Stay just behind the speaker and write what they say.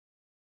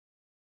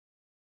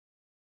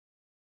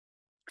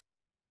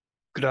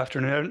Good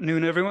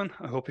afternoon, everyone.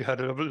 I hope you had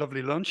a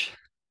lovely lunch.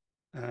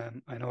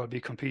 I know I'll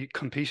be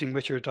competing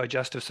with your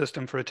digestive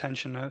system for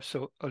attention now,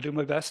 so I'll do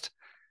my best.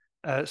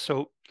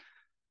 So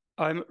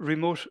I'm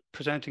remote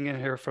presenting in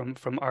here from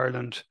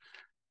Ireland,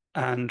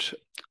 and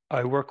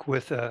I work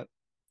with a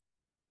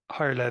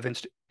higher level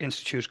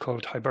institute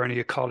called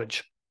Hibernia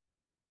College.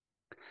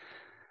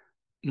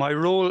 My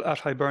role at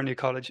Hibernia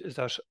College is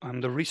that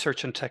I'm the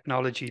research and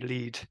technology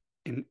lead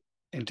in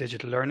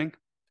digital learning.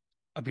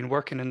 I've been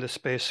working in this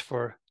space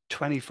for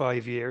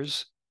 25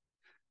 years.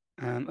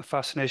 A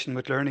fascination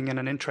with learning and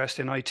an interest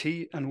in IT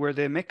and where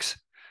they mix,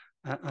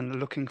 and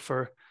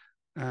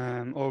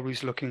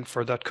always looking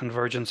for that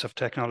convergence of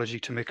technology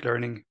to make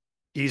learning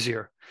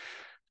easier.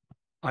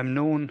 I'm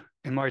known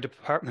in my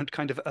department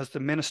kind of as the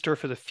Minister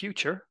for the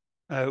Future,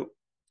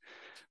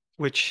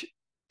 which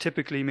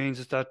typically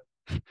means that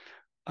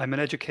I'm an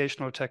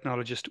educational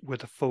technologist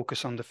with a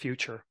focus on the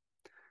future.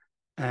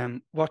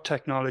 What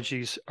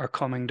technologies are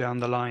coming down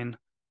the line?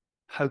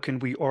 How can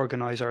we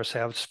organize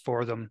ourselves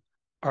for them?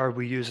 Are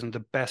we using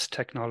the best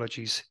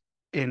technologies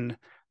in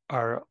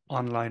our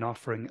online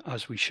offering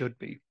as we should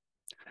be?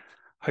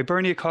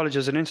 Hibernia College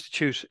as an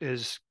institute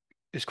is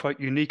quite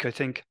unique, I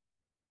think.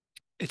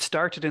 It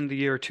started in the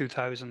year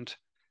 2000,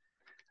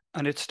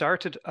 and it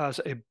started as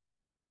an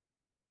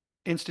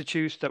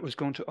institute that was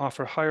going to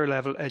offer higher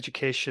level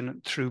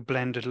education through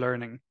blended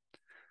learning.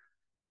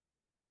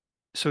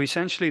 So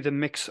essentially the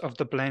mix of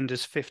the blend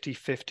is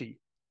 50-50.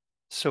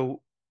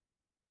 So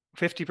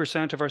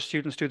 50% of our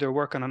students do their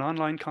work on an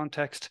online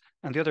context,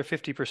 and the other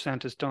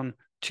 50% is done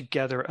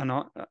together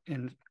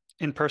and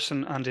in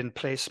person and in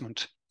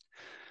placement.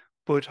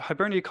 But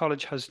Hibernia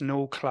College has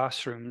no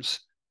classrooms,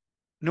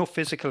 no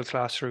physical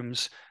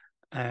classrooms,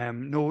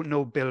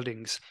 no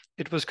buildings.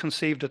 It was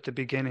conceived at the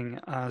beginning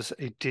as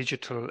a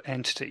digital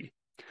entity.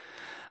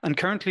 And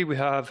currently we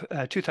have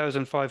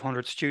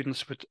 2,500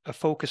 students with a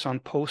focus on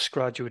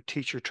postgraduate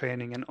teacher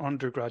training and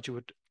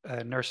undergraduate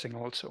nursing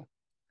also.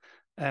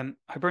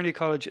 Hibernia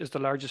College is the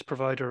largest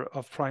provider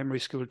of primary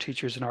school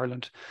teachers in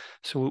Ireland.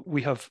 So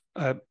we have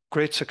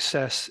great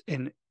success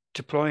in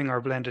deploying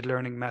our blended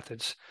learning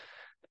methods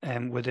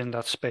within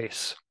that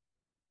space.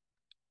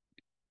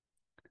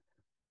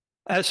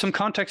 Some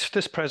context for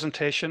this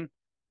presentation.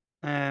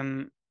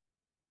 About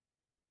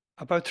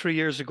 3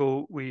 years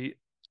ago, we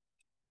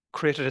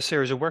created a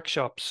series of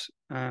workshops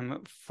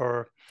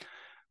for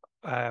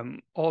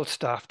all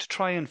staff to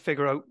try and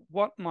figure out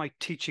what might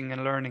teaching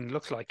and learning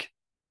look like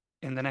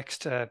in the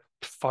next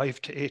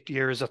 5 to 8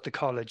 years at the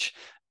college.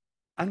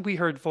 And we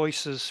heard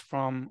voices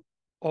from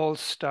all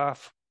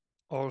staff,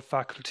 all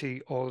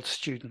faculty, all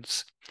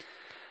students.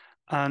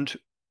 And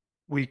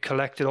we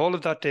collected all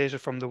of that data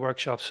from the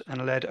workshops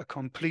and led a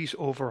complete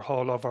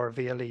overhaul of our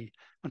VLE.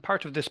 And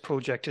part of this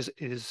project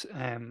is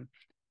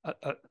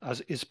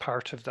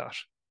part of that.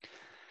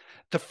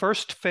 The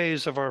first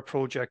phase of our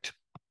project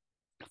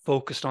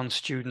focused on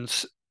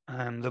students,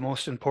 the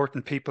most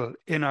important people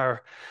in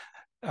our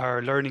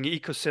learning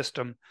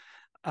ecosystem.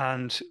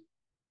 And,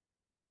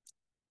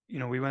 you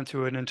know, we went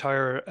through an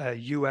entire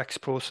UX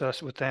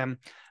process with them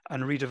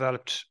and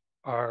redeveloped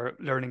our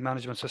learning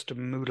management system,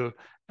 Moodle,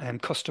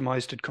 and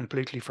customized it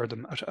completely for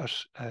them at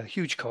a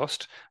huge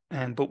cost,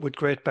 but with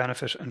great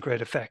benefit and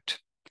great effect.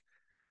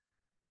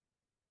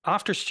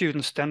 After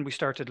students, then we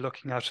started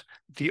looking at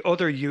the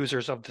other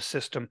users of the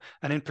system,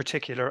 and in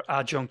particular,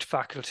 adjunct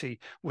faculty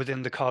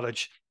within the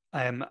college.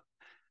 And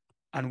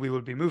we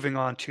will be moving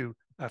on to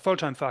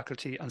full-time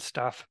faculty and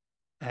staff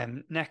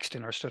next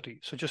in our study.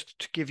 So just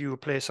to give you a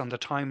place on the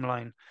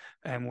timeline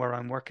where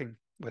I'm working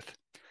with.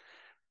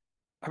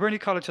 Hibernia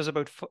College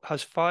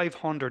has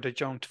 500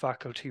 adjunct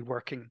faculty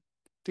working.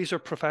 These are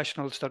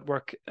professionals that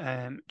work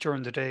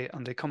during the day,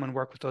 and they come and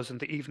work with us in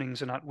the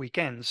evenings and at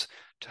weekends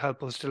to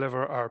help us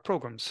deliver our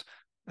programs.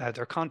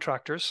 They're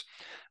contractors,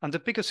 and the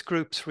biggest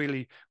groups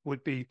really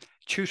would be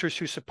tutors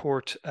who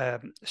support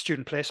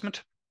student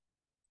placement,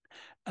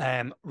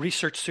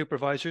 research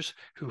supervisors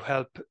who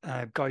help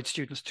guide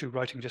students to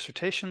writing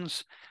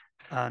dissertations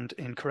and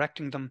in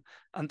correcting them,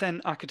 and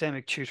then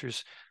academic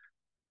tutors.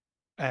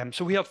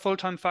 So we have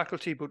full-time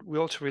faculty, but we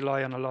also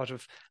rely on a lot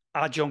of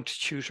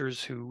adjunct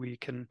tutors who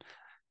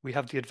we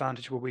have the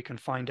advantage where we can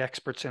find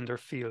experts in their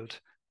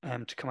field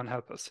to come and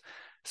help us.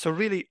 So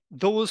really,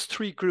 those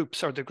three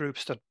groups are the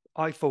groups that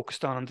I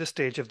focused on this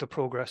stage of the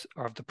progress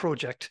or of the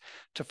project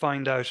to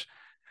find out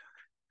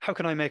how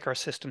can I make our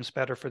systems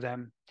better for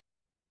them.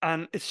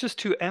 And it's just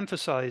to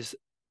emphasize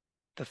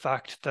the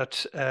fact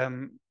that,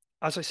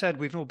 as I said,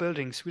 we've no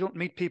buildings. We don't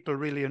meet people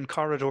really in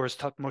corridors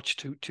that much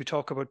to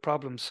talk about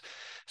problems.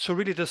 So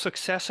really the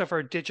success of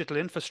our digital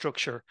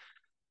infrastructure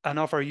and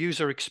of our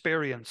user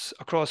experience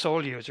across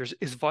all users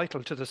is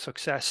vital to the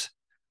success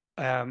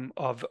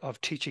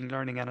of teaching,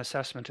 learning and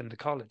assessment in the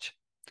college.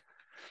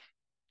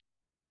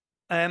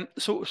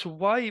 So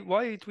why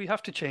do we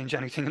have to change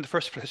anything in the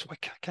first place? Why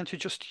can't you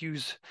just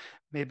use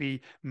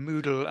maybe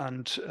Moodle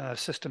and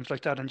systems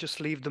like that and just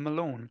leave them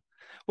alone?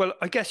 Well,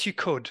 I guess you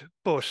could,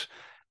 but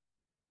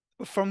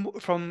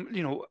from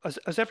you know,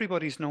 as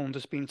everybody's known,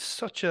 there's been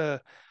such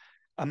a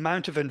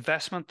amount of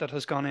investment that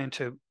has gone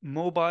into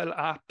mobile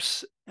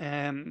apps,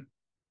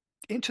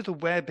 into the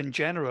web in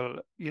general,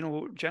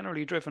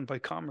 generally driven by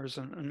commerce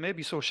and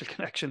maybe social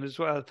connection as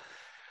well,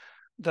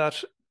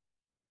 that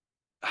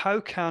how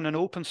can an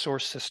open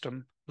source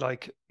system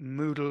like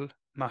Moodle,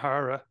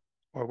 Mahara,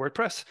 or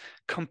WordPress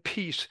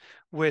compete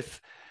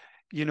with,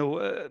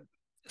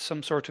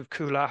 some sort of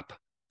cool app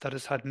that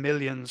has had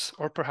millions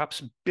or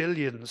perhaps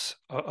billions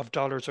of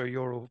dollars or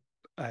euro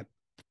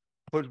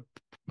put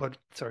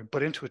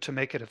into it to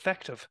make it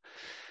effective?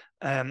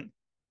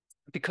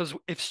 Because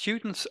if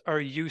students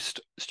or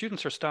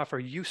staff are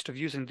used to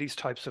using these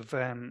types of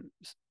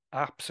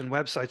apps and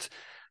websites,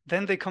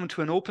 then they come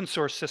to an open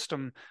source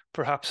system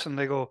perhaps and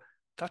they go,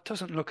 that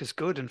doesn't look as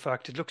good. In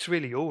fact, it looks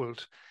really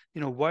old.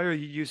 Why are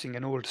you using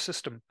an old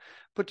system?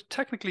 But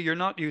technically you're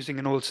not using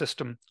an old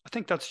system. I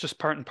think that's just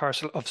part and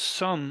parcel of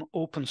some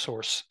open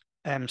source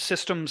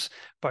systems.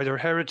 By their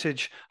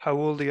heritage, how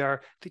old they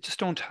are, they just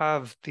don't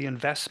have the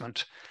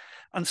investment.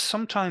 And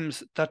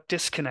sometimes that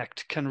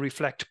disconnect can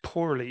reflect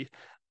poorly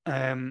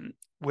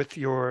with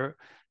your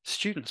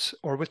students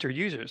or with your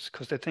users,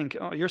 because they think,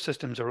 oh, your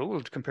systems are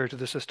old compared to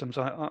the systems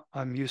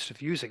I'm used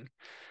to using.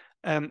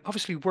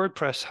 Obviously,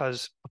 WordPress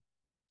has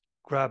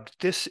grabbed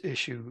this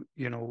issue,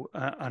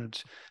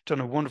 and done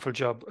a wonderful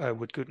job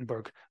with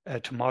Gutenberg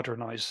to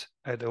modernize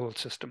the old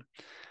system.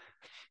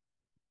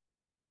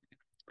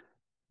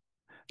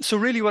 So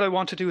really what I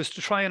want to do is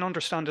to try and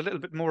understand a little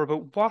bit more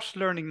about what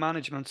learning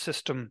management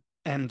system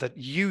that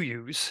you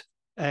use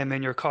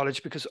in your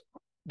college, because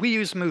we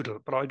use Moodle,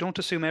 but I don't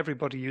assume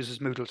everybody uses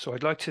Moodle. So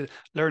I'd like to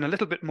learn a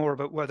little bit more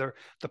about whether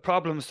the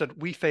problems that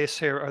we face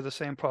here are the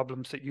same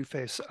problems that you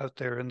face out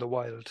there in the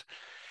wild.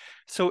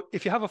 So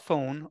if you have a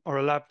phone or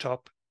a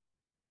laptop,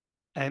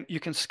 you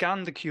can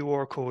scan the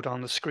QR code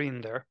on the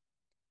screen there,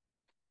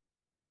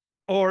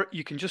 or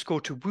you can just go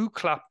to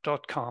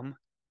wooclap.com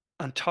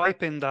and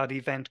type in that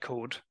event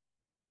code.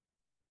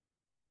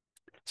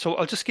 So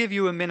I'll just give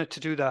you a minute to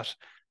do that.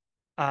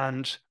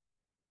 And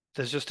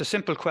there's just a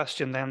simple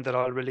question then that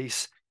I'll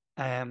release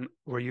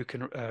where you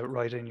can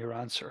write in your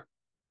answer.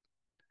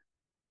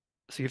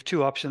 So you have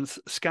two options: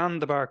 scan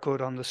the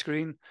barcode on the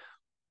screen,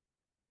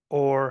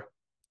 or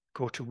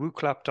go to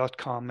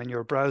wooclap.com in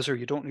your browser.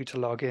 You don't need to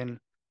log in,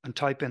 and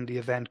type in the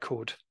event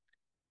code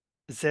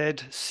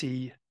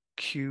ZCQQK0.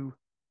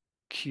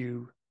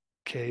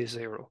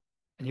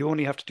 And you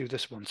only have to do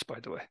this once, by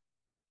the way.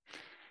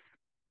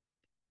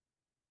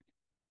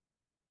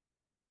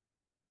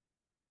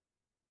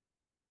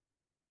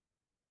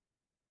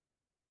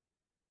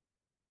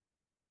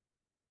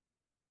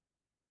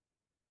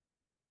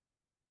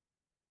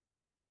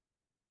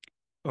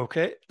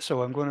 Okay,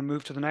 so I'm going to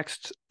move to the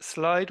next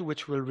slide,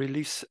 which will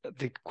release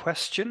the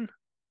question.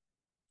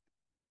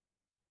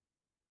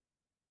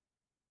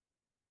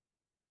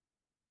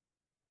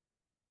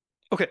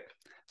 Okay,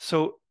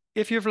 so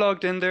if you've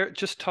logged in there,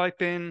 just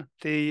type in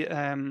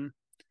the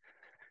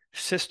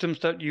systems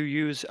that you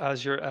use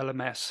as your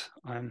LMS.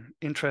 I'm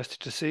interested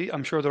to see.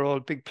 I'm sure they're all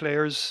big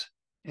players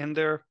in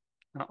there.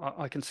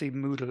 I can see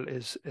Moodle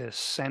is a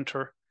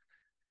center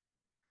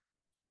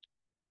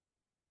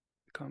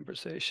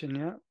conversation,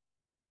 yeah.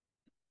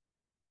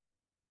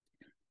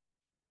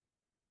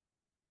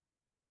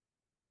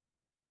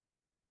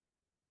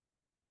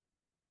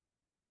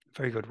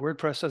 Very good.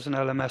 WordPress as an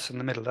LMS in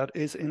the middle. That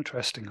is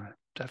interesting. I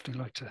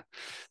definitely like to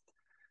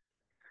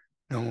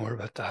know more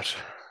about that.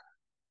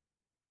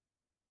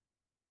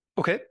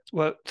 Okay,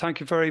 well, thank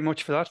you very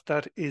much for that.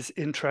 That is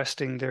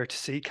interesting there to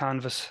see.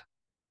 Canvas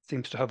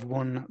seems to have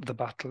won the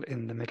battle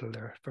in the middle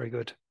there. Very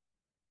good.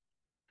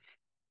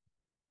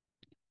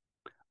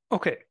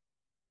 Okay,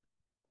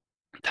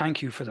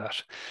 thank you for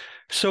that.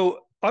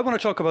 So I want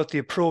to talk about the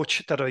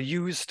approach that I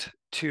used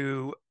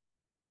to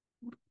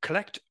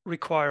collect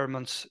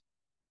requirements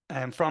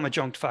from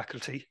adjunct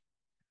faculty.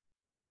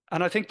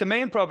 And I think the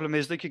main problem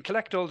is that you can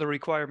collect all the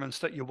requirements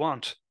that you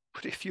want,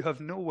 but if you have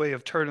no way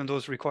of turning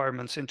those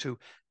requirements into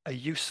a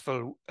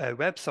useful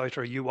website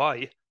or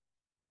UI,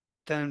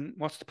 then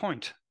what's the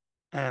point?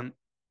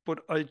 But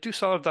I do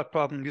solve that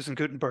problem using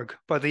Gutenberg.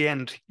 By the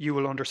end, you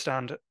will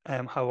understand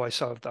how I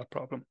solved that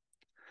problem.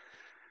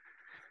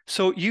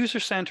 So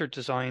user-centered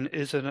design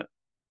is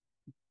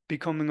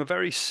becoming a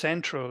very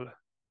central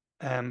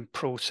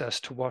process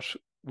to what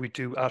we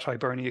do at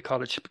Hibernia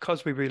College,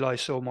 because we rely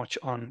so much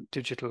on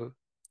digital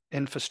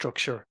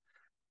infrastructure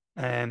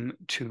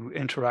to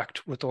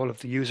interact with all of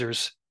the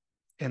users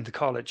in the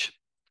college.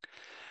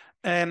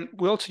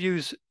 We also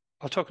use,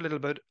 I'll talk a little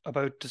bit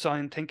about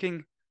design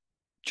thinking,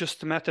 just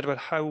the method about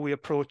how we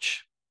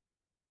approach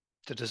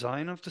the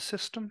design of the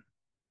system.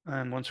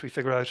 And once we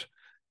figure out,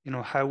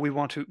 how we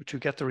want to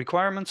get the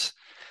requirements,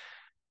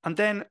 and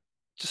then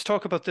just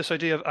talk about this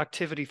idea of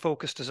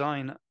activity-focused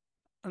design.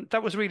 And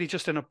that was really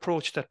just an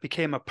approach that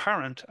became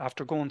apparent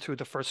after going through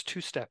the first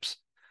two steps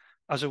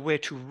as a way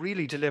to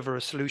really deliver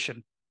a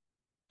solution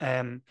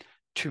to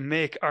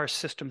make our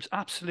systems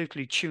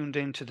absolutely tuned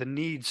into the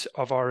needs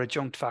of our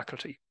adjunct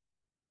faculty.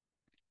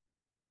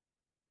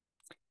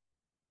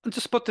 And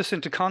just put this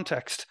into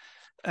context,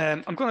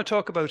 I'm going to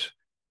talk about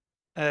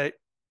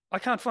I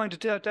can't find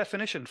a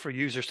definition for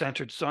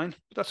user-centered design,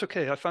 but that's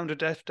okay. I found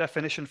a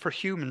definition for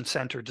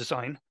human-centered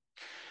design.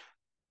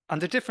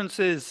 And the difference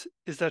is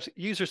that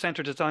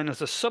user-centered design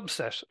is a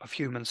subset of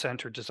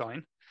human-centered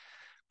design,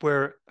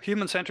 where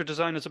human-centered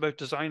design is about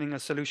designing a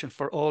solution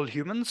for all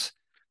humans.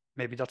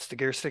 Maybe that's the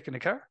gear stick in a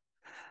car,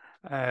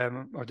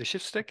 or the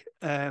shift stick.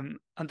 And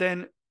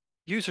then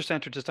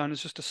user-centered design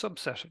is just a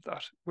subset of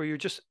that, where you're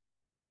just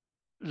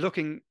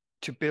looking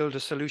to build a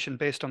solution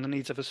based on the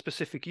needs of a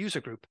specific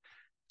user group.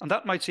 And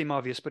that might seem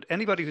obvious, but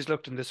anybody who's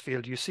looked in this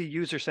field, you see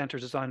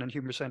user-centered design and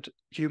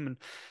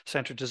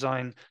human-centered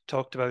design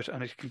talked about,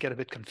 and it can get a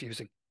bit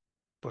confusing.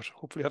 But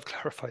hopefully I've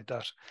clarified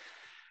that.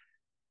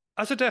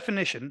 As a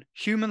definition,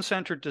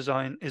 human-centered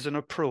design is an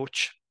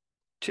approach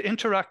to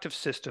interactive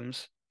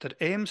systems that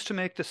aims to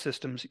make the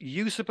systems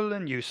usable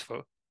and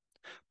useful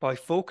by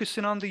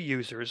focusing on the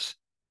users,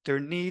 their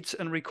needs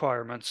and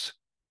requirements,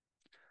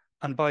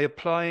 and by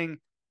applying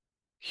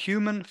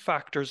human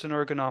factors in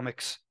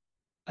ergonomics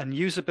and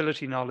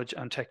usability knowledge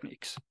and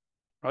techniques,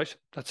 right?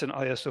 That's an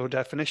ISO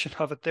definition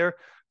of it there.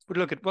 But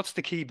look at what's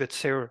the key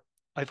bits here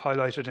I've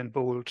highlighted in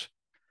bold.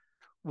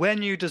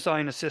 When you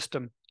design a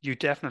system, you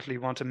definitely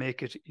want to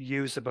make it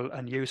usable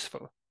and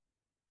useful.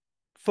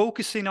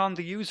 Focusing on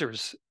the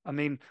users. I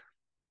mean,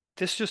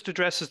 this just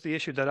addresses the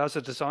issue that as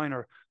a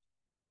designer,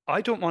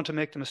 I don't want to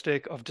make the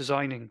mistake of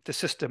designing the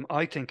system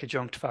I think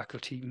adjunct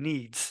faculty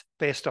needs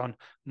based on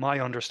my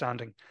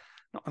understanding.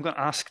 I'm going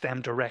to ask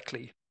them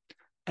directly.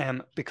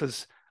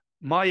 Because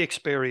my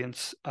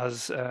experience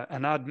as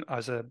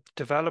a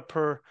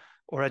developer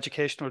or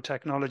educational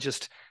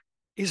technologist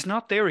is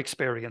not their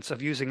experience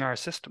of using our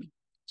system.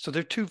 So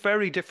they're two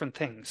very different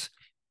things.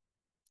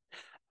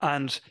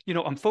 And, you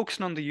know, I'm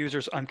focusing on the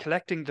users, I'm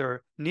collecting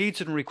their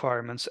needs and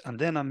requirements, and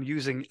then I'm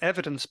using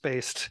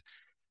evidence-based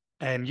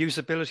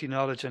usability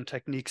knowledge and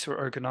techniques for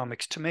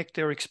ergonomics to make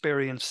their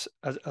experience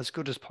as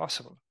good as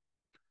possible.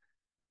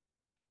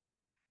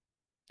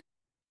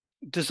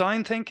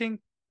 Design thinking.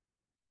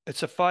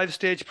 It's a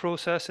 5-stage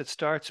process. It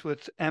starts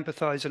with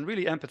empathize, and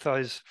really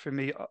empathize for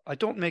me, I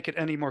don't make it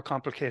any more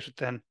complicated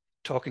than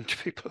talking to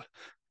people.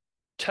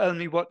 Tell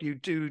me what you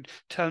do,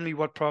 tell me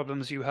what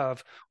problems you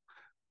have,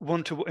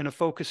 in a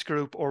focus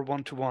group or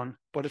one-to-one,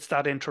 but it's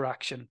that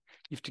interaction.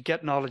 You have to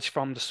get knowledge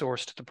from the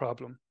source to the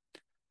problem.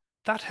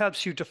 That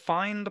helps you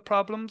define the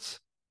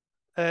problems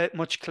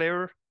much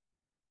clearer.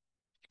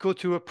 Go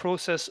through a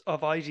process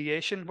of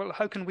ideation. Well,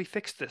 how can we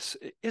fix this?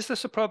 Is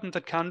this a problem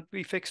that can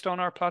be fixed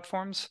on our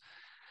platforms?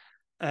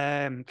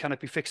 Can it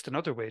be fixed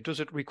another way? Does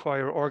it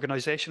require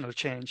organizational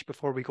change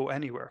before we go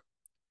anywhere?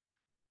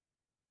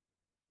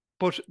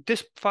 But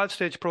this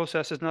 5-stage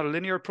process is not a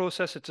linear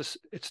process.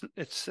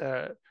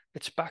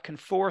 It's back and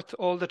forth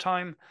all the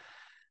time.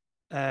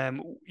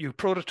 You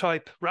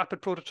prototype,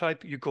 rapid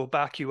prototype, you go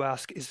back, you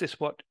ask, is this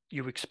what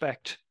you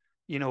expect?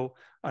 You know,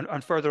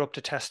 and further up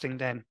to testing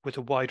then with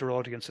a wider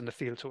audience in the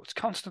field. So it's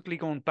constantly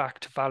going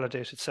back to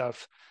validate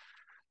itself.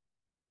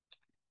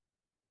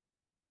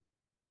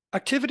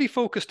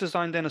 Activity-focused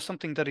design then is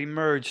something that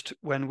emerged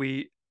when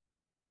we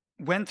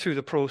went through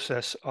the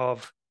process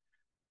of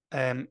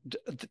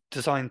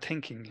design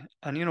thinking.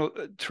 And, you know,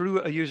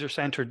 through a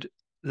user-centered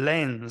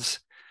lens,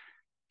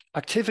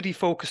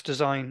 activity-focused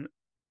design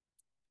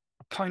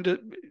kind of,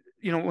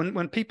 you know,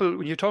 when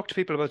you talk to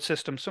people about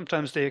systems,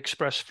 sometimes they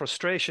express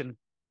frustration,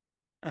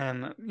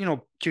 you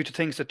know, due to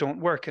things that don't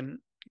work. And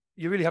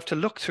you really have to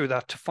look through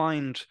that to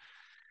find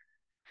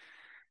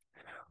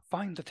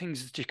the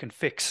things that you can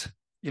fix.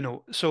 You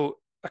know, so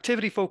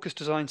activity-focused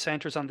design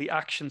centers on the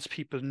actions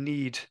people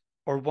need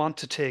or want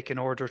to take in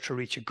order to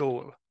reach a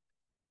goal.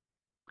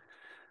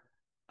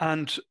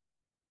 And,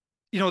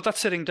 you know,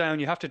 that's sitting down,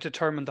 you have to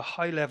determine the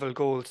high-level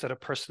goals that a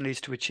person needs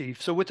to achieve.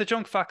 So with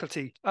adjunct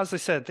faculty, as I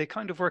said, they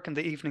kind of work in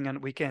the evening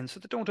and weekends, so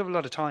they don't have a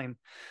lot of time.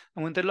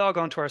 And when they log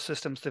onto our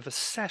systems, they have a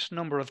set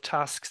number of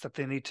tasks that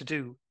they need to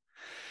do.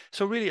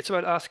 So really, it's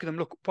about asking them,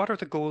 look, what are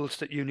the goals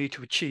that you need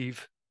to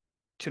achieve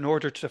in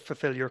order to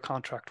fulfill your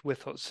contract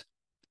with us?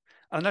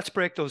 And let's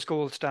break those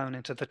goals down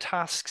into the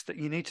tasks that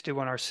you need to do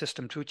on our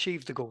system to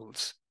achieve the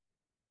goals.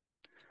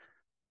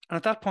 And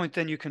at that point,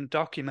 then you can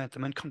document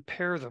them and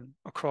compare them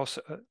across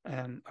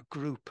a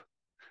group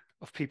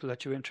of people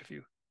that you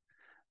interview.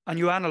 And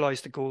you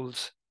analyze the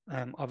goals,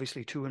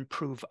 obviously, to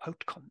improve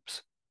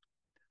outcomes.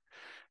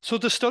 So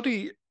the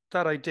study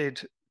that I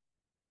did,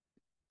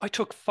 I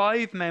took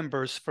 5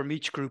 members from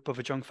each group of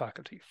adjunct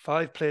faculty,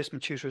 5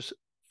 placement tutors,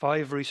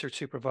 5 research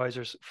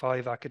supervisors,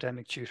 5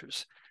 academic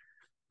tutors.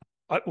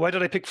 Why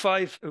did I pick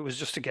 5? It was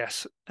just a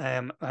guess,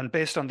 and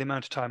based on the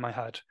amount of time I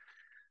had.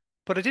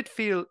 But I did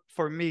feel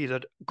for me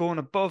that going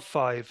above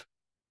 5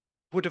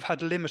 would have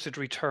had limited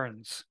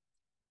returns,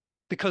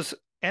 because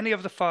any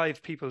of the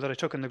 5 people that I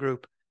took in the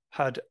group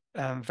had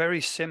very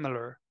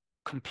similar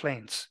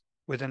complaints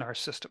within our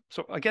system.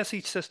 So I guess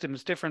each system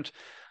is different.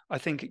 I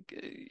think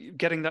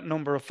getting that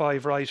number of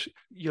 5 right,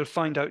 you'll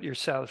find out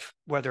yourself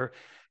whether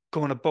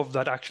going above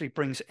that actually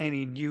brings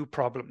any new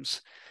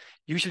problems.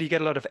 Usually you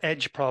get a lot of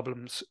edge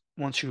problems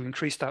once you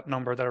increase that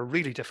number that are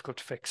really difficult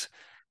to fix.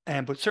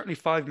 but certainly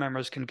 5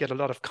 members can get a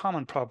lot of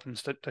common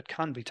problems that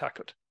can be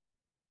tackled.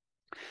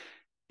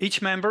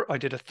 Each member, I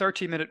did a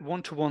 30-minute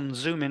one-to-one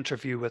Zoom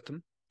interview with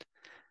them.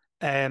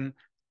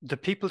 The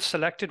people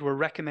selected were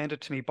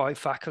recommended to me by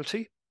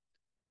faculty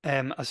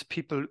as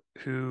people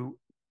who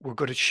were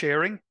good at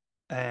sharing,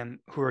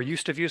 who are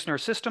used to using our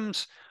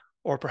systems,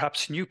 or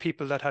perhaps new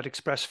people that had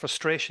expressed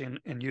frustration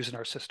in using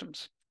our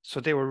systems. So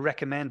they were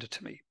recommended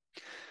to me.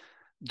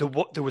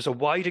 There was a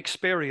wide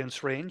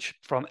experience range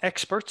from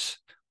experts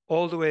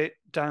all the way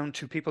down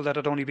to people that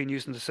had only been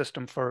using the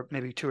system for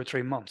maybe 2 or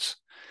 3 months.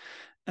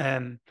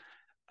 And,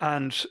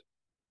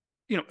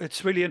 you know,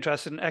 it's really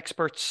interesting.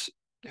 Experts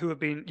who have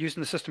been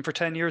using the system for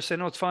 10 years say,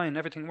 no, it's fine,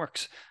 everything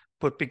works.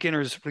 But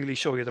beginners really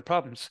show you the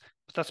problems.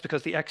 But that's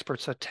because the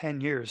experts had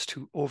 10 years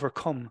to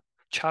overcome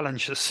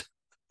challenges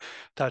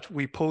that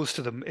we pose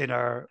to them in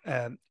our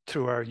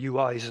through our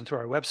UIs and through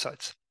our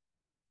websites.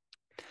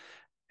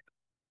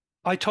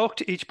 I talked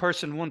to each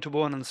person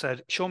one-to-one and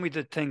said, show me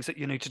the things that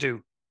you need to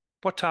do.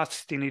 What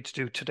tasks do you need to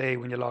do today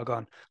when you log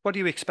on? What are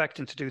you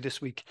expecting to do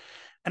this week?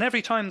 And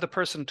every time the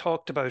person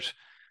talked about,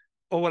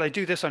 oh, well, I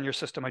do this on your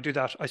system, I do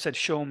that, I said,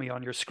 show me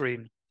on your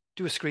screen,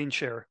 do a screen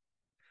share.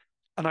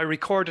 And I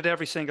recorded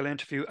every single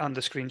interview and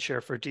the screen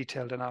share for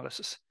detailed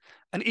analysis.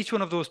 And each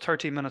one of those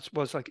 30 minutes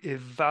was like a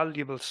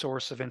valuable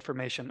source of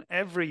information.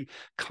 Every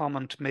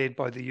comment made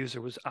by the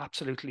user was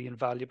absolutely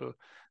invaluable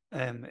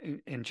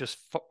in just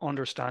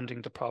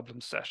understanding the problem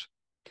set.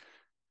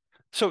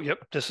 So,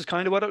 yep, this is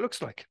kind of what it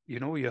looks like. You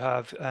know, you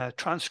have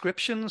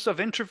transcriptions of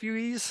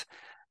interviewees,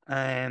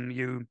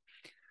 you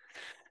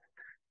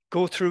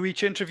go through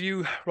each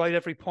interview, write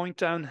every point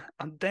down,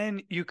 and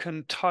then you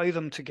can tie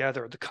them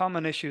together. The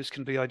common issues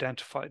can be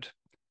identified,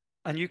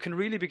 and you can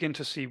really begin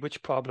to see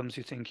which problems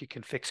you think you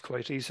can fix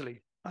quite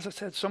easily. As I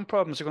said, some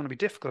problems are going to be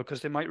difficult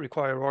because they might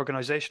require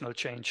organizational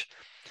change.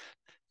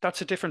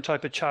 That's a different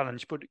type of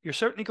challenge, but you're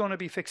certainly going to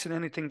be fixing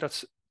anything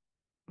that's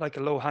like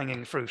a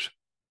low-hanging fruit.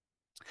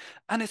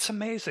 And it's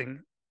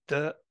amazing,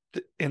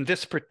 in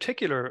this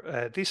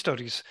particular, these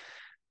studies,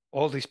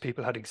 all these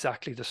people had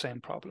exactly the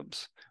same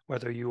problems,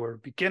 whether you were a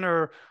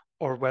beginner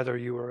or whether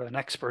you were an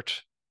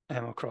expert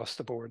across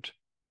the board.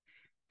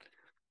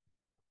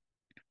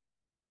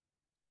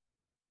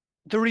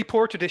 The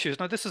reported issues,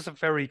 now this is a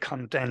very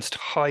condensed,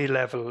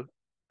 high-level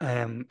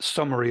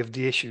summary of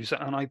the issues,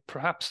 and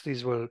perhaps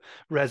these will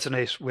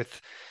resonate with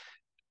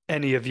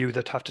any of you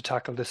that have to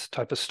tackle this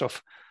type of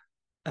stuff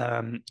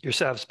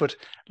yourselves. But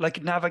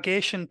like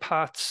navigation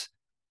paths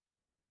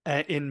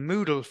in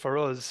Moodle for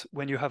us,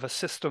 when you have a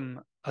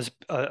system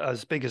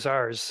as big as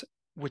ours,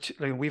 which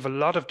we have a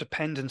lot of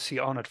dependency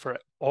on it for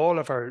all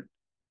of our,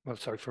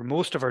 for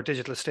most of our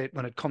digital estate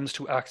when it comes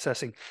to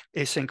accessing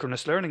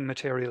asynchronous learning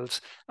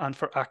materials and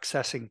for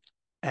accessing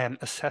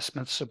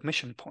assessment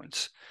submission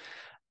points.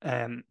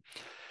 And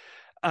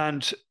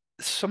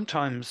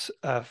sometimes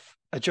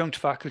adjunct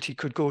faculty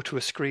could go to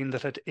a screen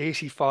that had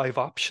 85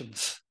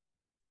 options,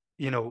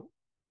 you know,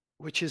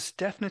 which is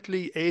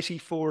definitely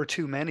 84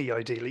 too many,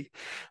 ideally.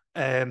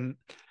 And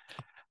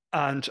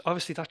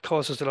obviously that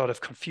causes a lot of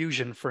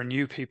confusion for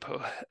new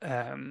people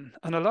and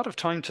a lot of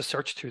time to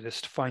search through this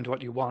to find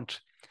what you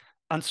want.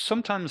 And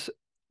sometimes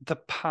the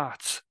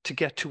paths to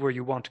get to where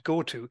you want to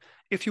go to,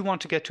 if you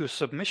want to get to a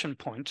submission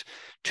point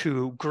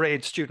to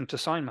grade student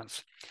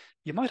assignments,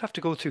 you might have to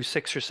go through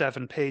 6 or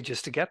 7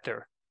 pages to get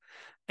there.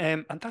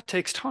 And that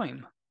takes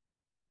time.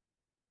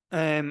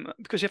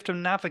 Because you have to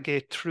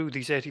navigate through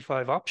these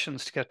 85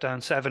 options to get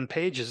down 7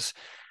 pages.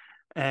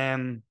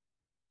 And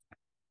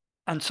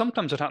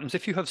sometimes what happens,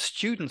 if you have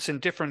students in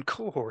different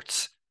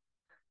cohorts,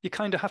 you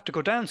kind of have to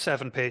go down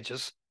 7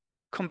 pages,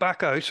 come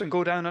back out and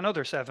go down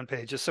another 7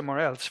 pages somewhere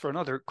else for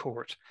another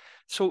cohort.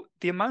 So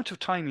the amount of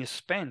time you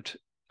spent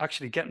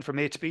actually getting from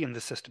A to B in the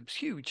system is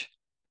huge.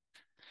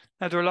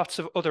 Now, there are lots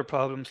of other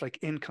problems like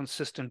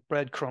inconsistent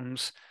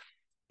breadcrumbs,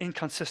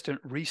 inconsistent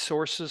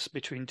resources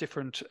between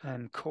different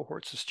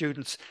cohorts of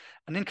students,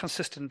 and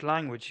inconsistent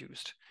language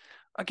used.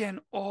 Again,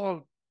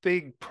 all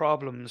big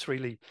problems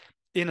really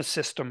in a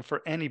system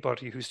for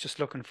anybody who's just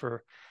looking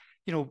for,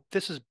 you know,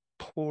 this is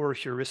poor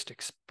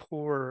heuristics,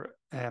 poor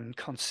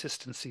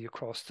consistency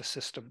across the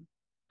system.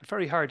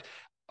 Very hard.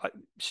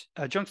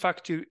 Adjunct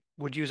faculty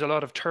would use a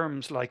lot of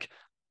terms like,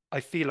 I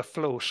feel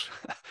afloat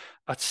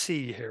at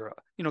sea here.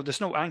 You know,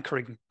 there's no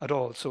anchoring at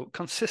all. So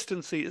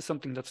consistency is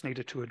something that's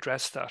needed to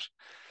address that.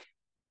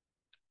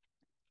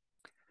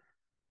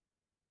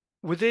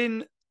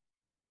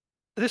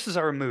 This is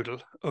our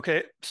Moodle,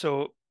 okay?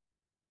 So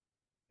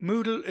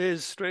Moodle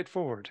is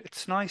straightforward.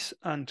 It's nice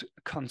and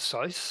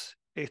concise.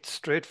 It's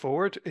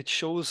straightforward. It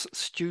shows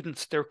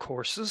students their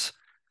courses,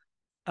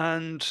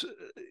 and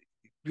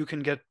you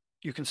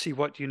can see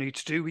what you need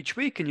to do each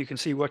week, and you can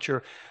see what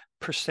your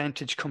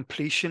percentage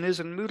completion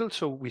is in Moodle.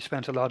 So we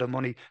spent a lot of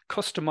money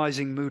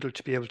customizing Moodle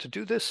to be able to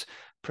do this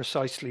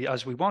precisely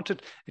as we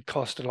wanted. It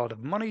cost a lot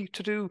of money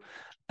to do,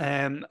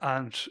 and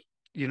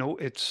you know,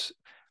 its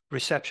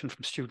reception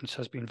from students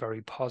has been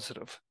very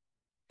positive.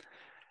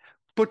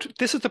 But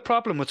this is the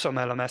problem with some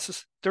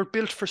LMSs. They're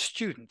built for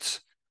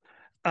students.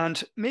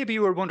 And maybe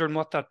you were wondering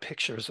what that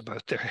picture is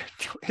about there.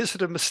 Is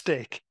it a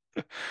mistake?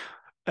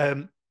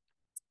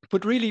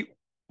 But really,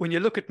 when you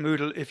look at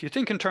Moodle, if you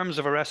think in terms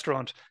of a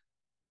restaurant,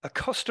 a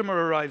customer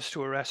arrives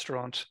to a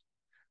restaurant,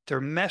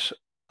 they're met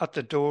at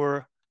the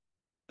door,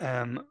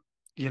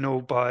 you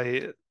know,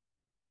 by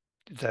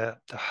the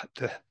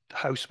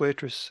house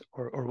waitress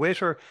or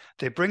waiter.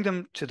 They bring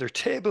them to their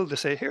table. They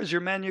say, here's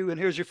your menu and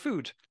here's your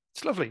food.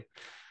 It's lovely.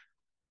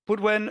 But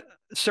when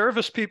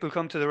service people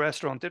come to the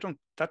restaurant,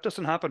 that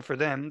doesn't happen for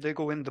them. They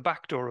go in the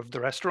back door of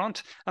the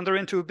restaurant and they're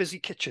into a busy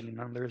kitchen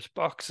and there's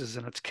boxes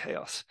and it's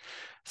chaos.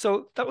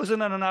 So that was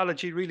an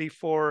analogy really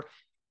for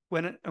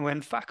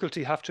when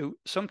faculty have to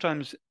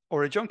sometimes,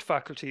 or adjunct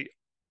faculty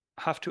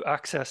have to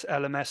access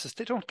LMSs,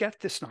 they don't get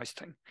this nice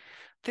thing.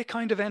 They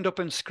kind of end up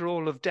in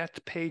scroll of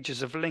death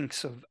pages of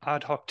links of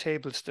ad hoc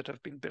tables that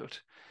have been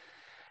built.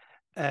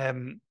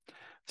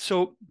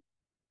 So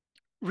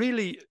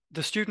really,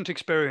 the student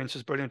experience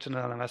is brilliant in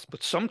LMS,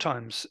 but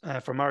sometimes,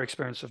 from our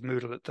experience of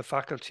Moodle, the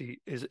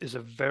faculty is a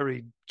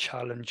very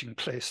challenging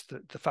place.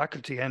 The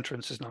faculty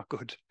entrance is not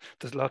good.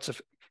 There's lots of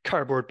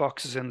cardboard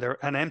boxes in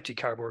there and empty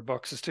cardboard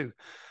boxes too.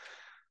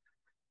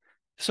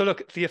 So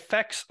look, the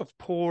effects of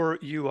poor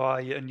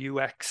UI and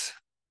UX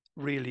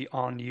really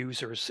on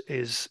users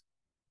is,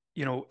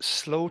 you know,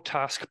 slow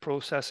task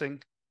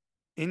processing,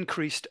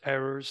 increased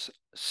errors,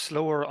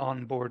 slower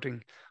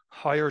onboarding,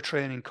 higher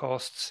training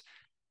costs,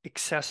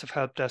 excessive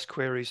help desk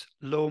queries,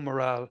 low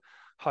morale,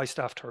 high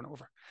staff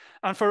turnover.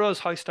 And for us,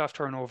 high staff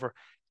turnover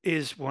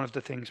is one of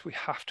the things we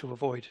have to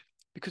avoid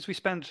because we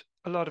spend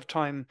a lot of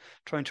time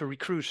trying to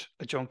recruit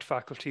adjunct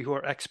faculty who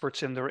are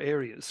experts in their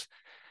areas.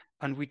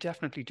 And we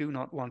definitely do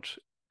not want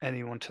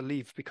anyone to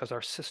leave because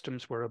our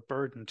systems were a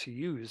burden to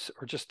use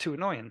or just too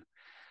annoying.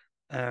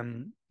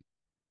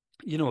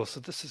 You know, so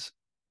this is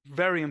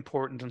very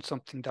important and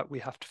something that we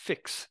have to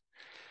fix.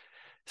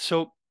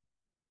 So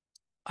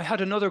I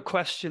had another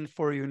question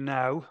for you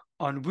now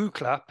on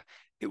WooClap.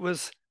 It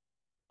was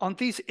on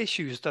these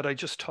issues that I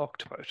just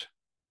talked about.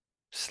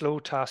 Slow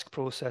task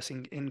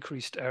processing,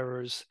 increased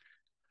errors.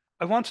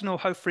 I want to know,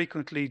 how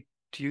frequently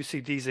do you see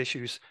these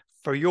issues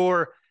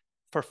for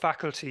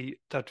faculty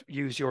that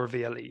use your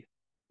VLE,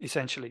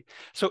 essentially?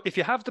 So if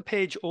you have the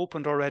page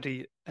opened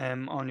already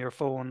on your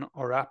phone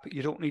or app,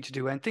 you don't need to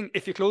do anything.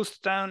 If you close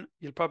it down,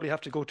 you'll probably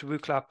have to go to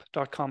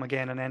wooclap.com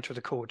again and enter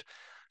the code.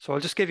 So I'll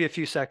just give you a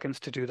few seconds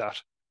to do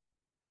that.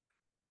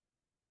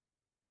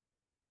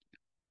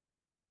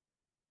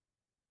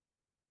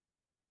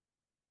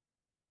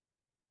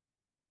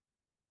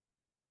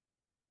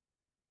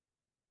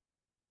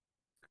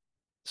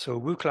 So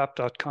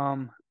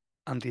wooclap.com,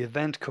 and the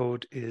event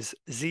code is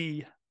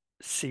ZCQQKO.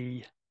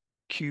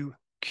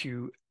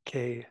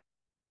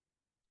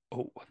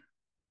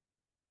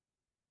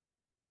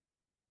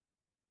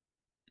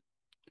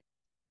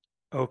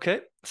 Okay,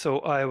 so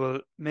I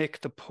will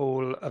make the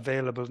poll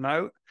available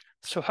now.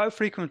 So how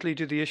frequently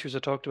do the issues I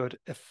talked about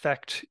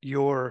affect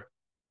your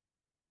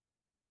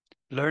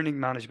learning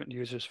management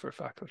users for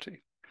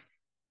faculty?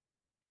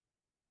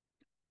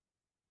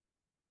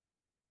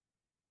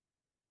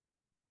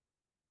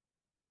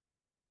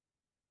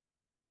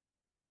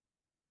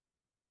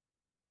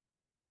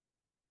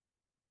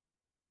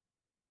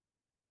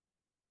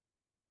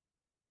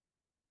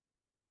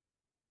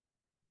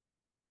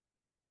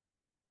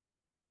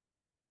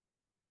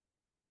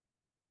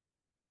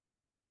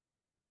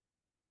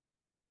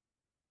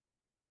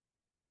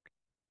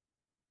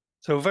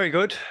 So very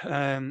good.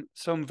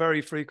 Some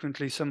very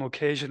frequently, some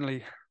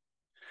occasionally.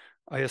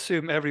 I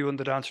assume everyone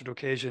that answered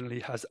occasionally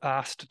has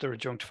asked their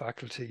adjunct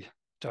faculty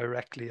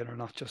directly and are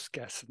not just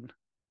guessing.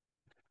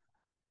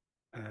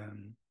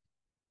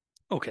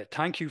 Okay,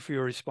 thank you for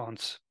your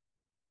response.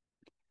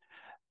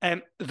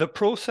 The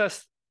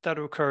process that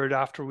occurred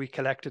after we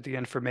collected the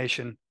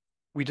information,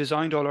 we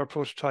designed all our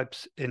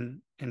prototypes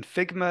in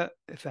Figma.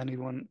 If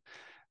anyone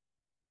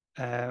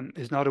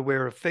is not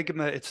aware of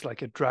Figma, it's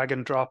like a drag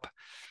and drop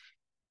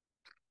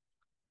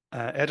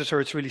editor.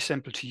 It's really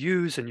simple to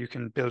use, and you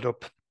can build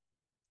up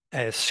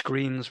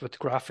screens with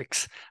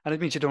graphics, and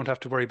it means you don't have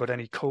to worry about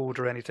any code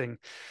or anything.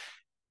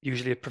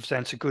 Usually it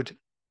presents a good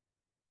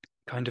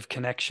kind of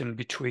connection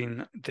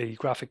between the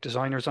graphic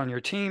designers on your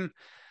team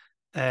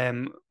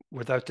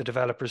without the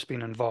developers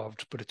being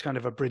involved, but it's kind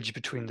of a bridge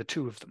between the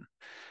two of them.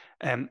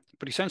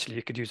 But essentially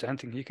you could use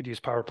anything. You could use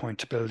PowerPoint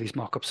to build these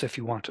mock-ups if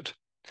you wanted.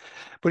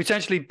 But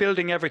essentially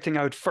building everything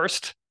out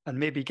first and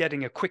maybe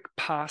getting a quick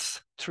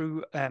pass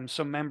through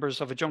some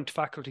members of adjunct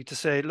faculty to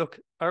say, look,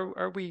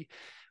 are we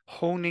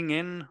honing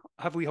in?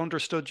 Have we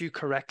understood you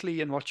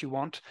correctly in what you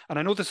want? And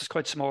I know this is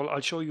quite small.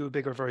 I'll show you a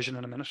bigger version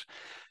in a minute.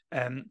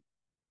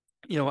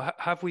 You know,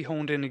 have we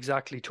honed in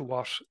exactly to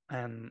what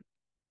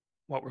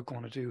we're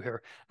going to do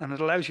here? And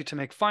it allows you to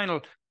make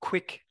final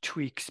quick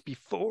tweaks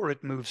before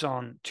it moves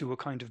on to a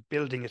kind of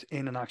building it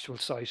in an actual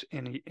site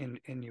in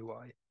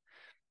UI.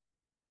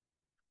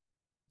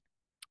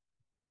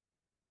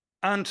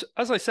 And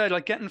as I said,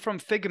 like getting from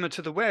Figma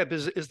to the web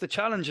is the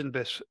challenging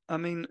bit. I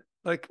mean,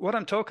 like what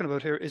I'm talking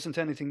about here isn't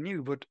anything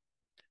new, but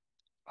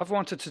I've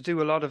wanted to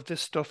do a lot of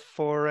this stuff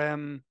for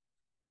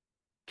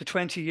the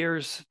 20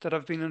 years that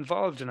I've been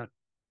involved in it,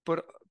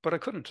 but I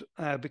couldn't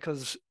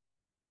because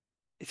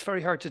it's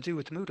very hard to do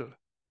with Moodle.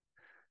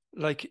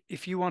 Like,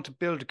 if you want to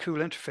build a cool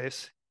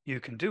interface, you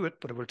can do it,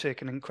 but it will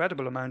take an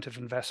incredible amount of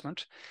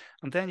investment.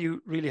 And then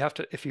you really have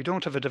to, if you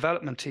don't have a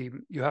development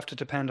team, you have to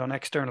depend on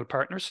external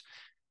partners,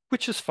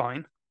 which is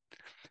fine.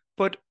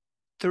 But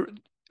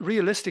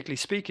realistically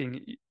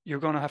speaking, you're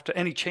going to have to,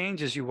 any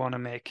changes you want to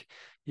make,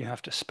 you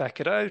have to spec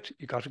it out.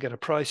 You got to get a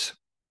price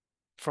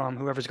from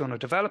whoever's going to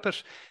develop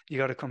it. You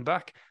got to come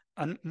back.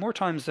 And more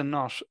times than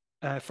not,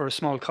 for a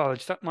small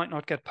college, that might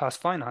not get past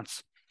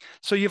finance.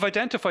 So you've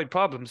identified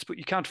problems, but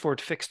you can't afford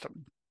to fix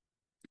them.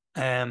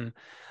 And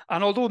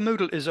although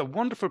Moodle is a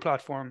wonderful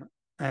platform,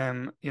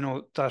 you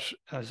know, that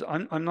as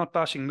I'm not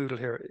bashing Moodle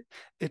here,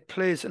 it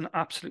plays an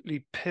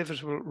absolutely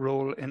pivotal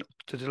role in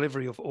the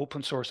delivery of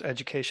open source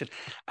education,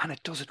 and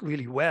it does it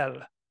really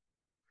well.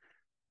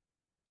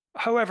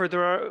 However,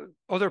 there are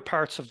other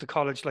parts of the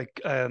college, like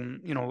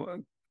you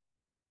know,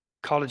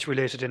 college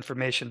related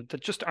information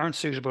that just aren't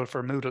suitable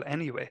for Moodle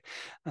anyway,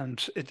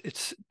 and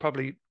it's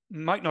probably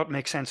might not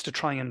make sense to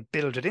try and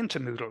build it into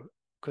Moodle,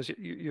 because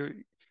you're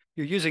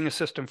using a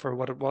system for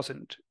what it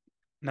wasn't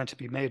meant to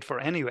be made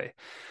for anyway.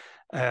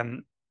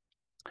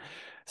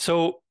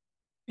 So,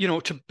 you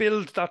know, to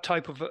build that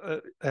type of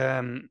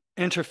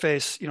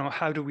interface, you know,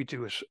 how do we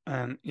do it?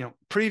 You know,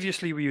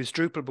 previously we used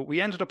Drupal, but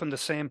we ended up in the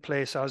same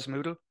place as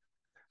Moodle.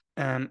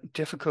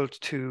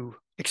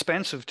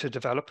 Expensive to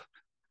develop,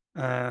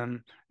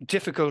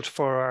 difficult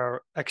for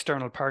our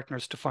external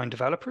partners to find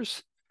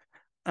developers,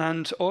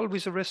 and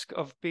always a risk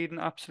of being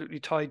absolutely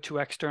tied to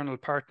external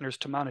partners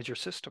to manage your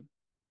system.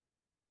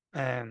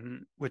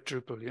 With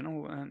Drupal, you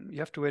know, you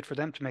have to wait for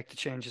them to make the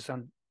changes,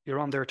 and you're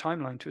on their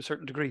timeline to a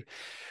certain degree.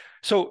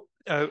 So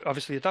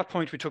obviously at that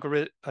point we took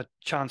a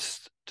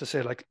chance to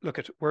say, like, look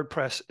at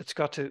WordPress, it's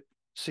got to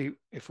see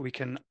if we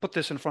can put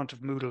this in front of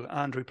Moodle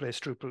and replace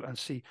Drupal and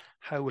see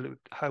how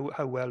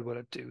well will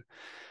it do.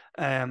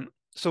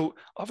 So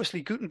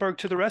obviously Gutenberg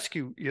to the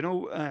rescue, you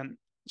know.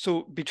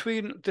 So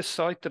between this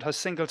site that has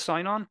single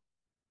sign-on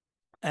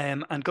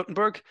and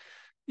Gutenberg,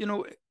 you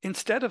know,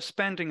 instead of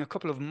spending a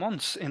couple of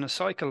months in a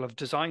cycle of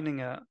designing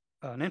an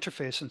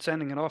interface and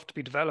sending it off to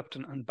be developed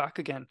and back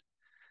again,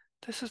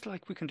 this is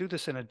like, we can do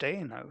this in a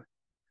day now.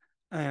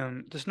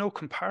 There's no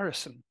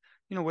comparison,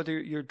 you know, whether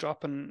you're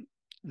dropping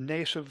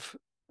native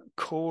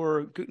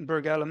core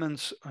Gutenberg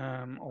elements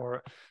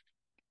or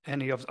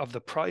any of the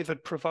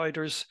private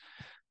providers.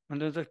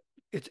 And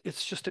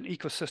it's just an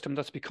ecosystem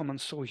that's becoming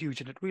so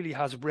huge, and it really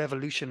has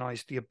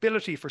revolutionized the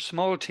ability for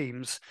small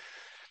teams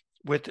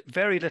with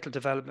very little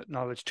development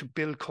knowledge to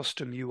build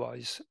custom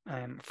UIs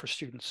for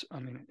students. I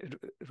mean, it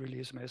really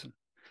is amazing.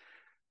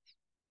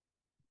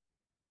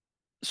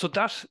 So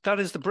that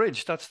is the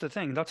bridge. That's the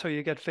thing. That's how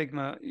you get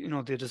Figma, you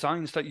know, the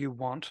designs that you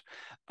want.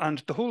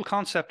 And the whole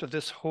concept of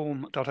this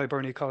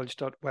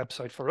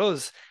home.hiberniacollege.website for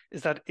us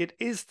is that it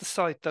is the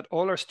site that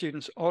all our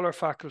students, all our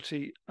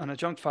faculty and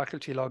adjunct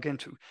faculty log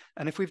into.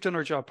 And if we've done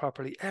our job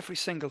properly, every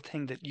single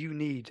thing that you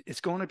need is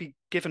going to be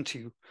given to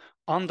you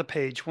on the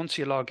page once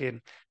you log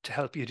in to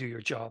help you do your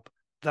job.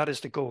 That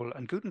is the goal.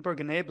 And Gutenberg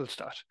enables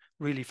that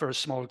really for a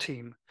small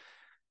team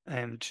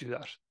to do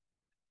that.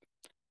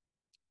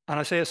 And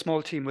I say a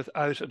small team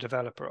without a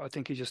developer. I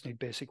think you just need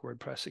basic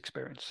WordPress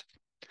experience.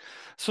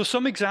 So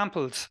some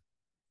examples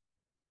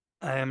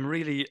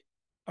really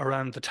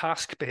around the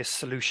task-based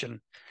solution.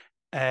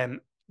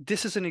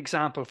 This is an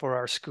example for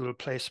our school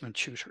placement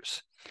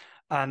tutors.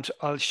 And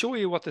I'll show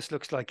you what this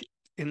looks like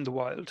in the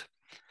wild.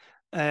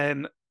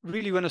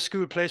 Really, when a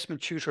school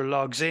placement tutor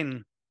logs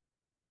in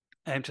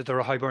to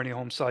their Hibernia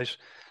home site,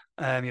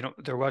 you know,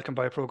 they're welcomed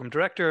by a program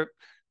director.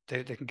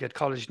 They can get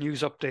college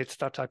news updates,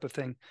 that type of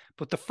thing.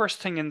 But the first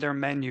thing in their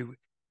menu,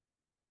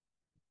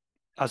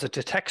 as it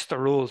detects the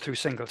role through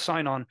single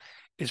sign-on,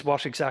 is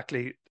what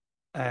exactly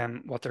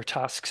what their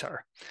tasks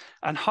are.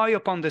 And high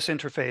up on this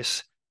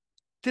interface,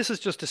 this is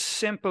just a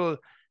simple,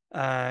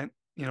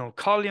 you know,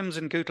 columns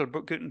in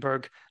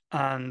Gutenberg,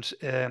 and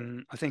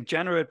I think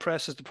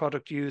GeneratePress is the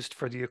product used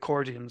for the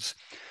accordions.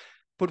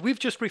 But we've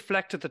just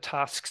reflected the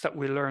tasks that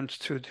we learned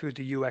through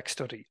the UX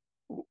study.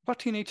 What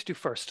do you need to do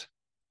first?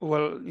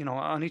 Well, you know,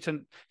 I need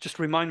to just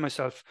remind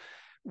myself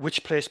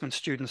which placement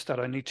students that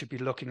I need to be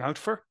looking out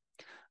for.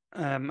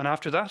 And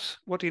after that,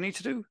 what do you need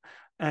to do?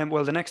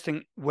 Well, the next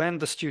thing, when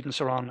the students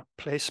are on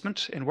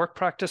placement in work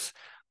practice,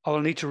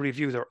 I'll need to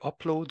review their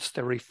uploads,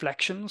 their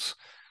reflections,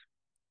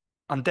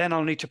 and then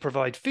I'll need to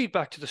provide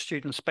feedback to the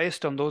students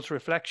based on those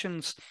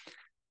reflections.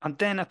 And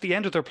then at the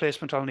end of their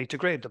placement, I'll need to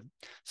grade them.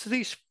 So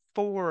these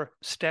 4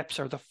 steps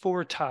are the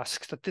 4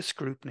 tasks that this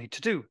group need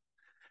to do.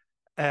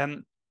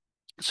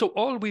 So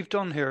all we've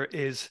done here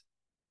is,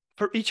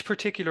 for each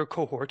particular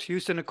cohort,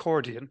 used an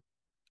accordion.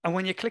 And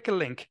when you click a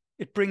link,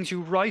 it brings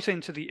you right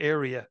into the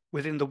area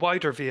within the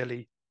wider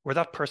VLE where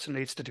that person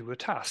needs to do a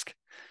task.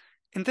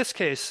 In this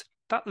case,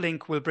 that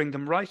link will bring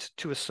them right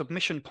to a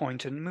submission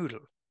point in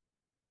Moodle.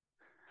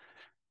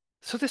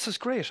 So this is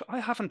great. I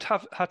haven't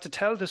had to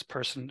tell this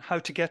person how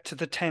to get to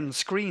the 10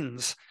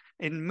 screens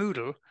in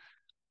Moodle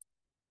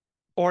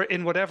or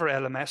in whatever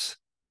LMS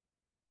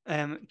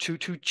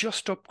to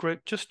just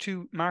upgrade, just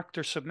to mark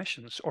their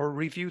submissions or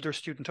review their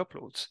student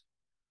uploads.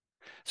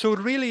 So it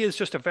really is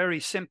just a very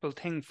simple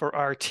thing for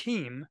our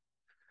team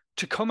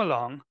to come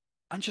along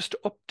and just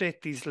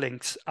update these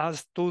links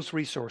as those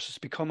resources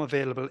become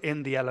available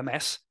in the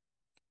LMS,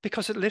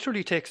 because it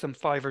literally takes them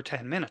 5 or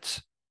 10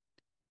 minutes.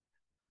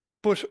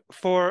 But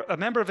for a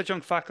member of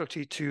adjunct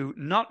faculty to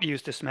not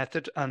use this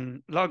method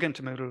and log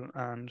into Moodle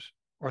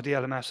or the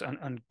LMS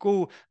and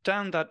go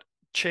down that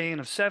chain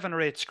of 7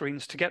 or 8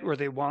 screens to get where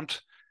they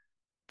want,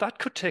 that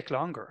could take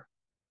longer.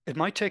 It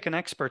might take an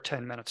expert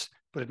 10 minutes,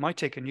 but it might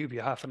take a newbie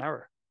a half an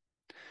hour.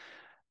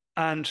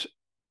 And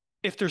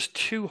if there's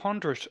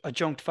 200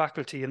 adjunct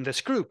faculty in this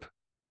group,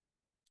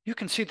 you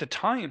can see the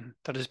time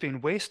that has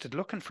been wasted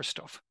looking for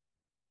stuff.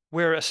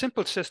 Where a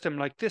simple system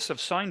like this of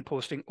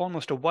signposting,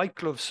 almost a white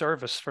glove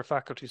service for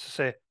faculty to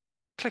say,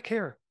 click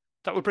here,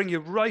 that will bring you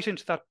right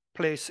into that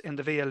place in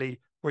the VLE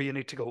where you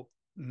need to go.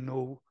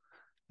 No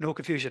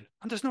confusion.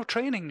 And there's no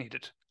training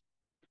needed,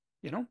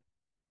 in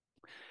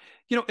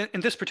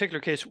this particular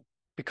case,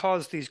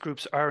 because these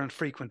groups are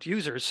infrequent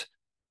users,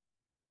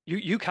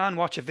 you can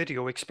watch a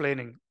video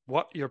explaining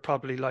what you're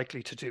probably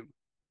likely to do,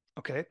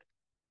 okay?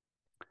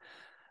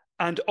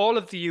 And all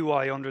of the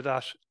UI under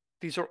that,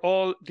 these are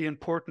all the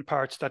important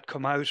parts that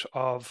come out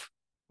of,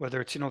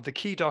 whether it's, the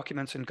key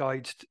documents and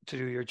guides to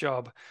do your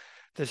job.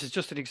 This is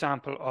just an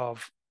example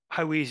of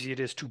how easy it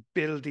is to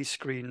build these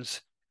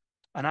screens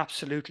and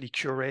absolutely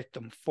curate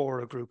them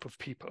for a group of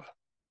people.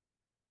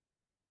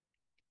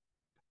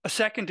 A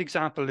second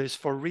example is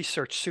for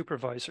research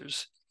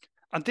supervisors.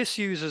 And this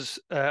uses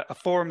a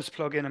forms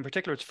plugin. In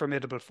particular, it's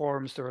Formidable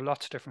Forms. There are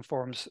lots of different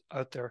forms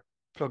out there,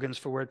 plugins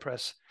for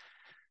WordPress.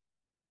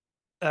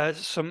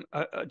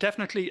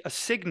 Definitely a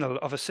signal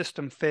of a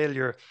system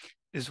failure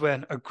is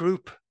when a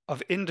group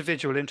of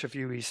individual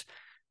interviewees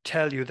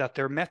tell you that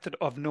their method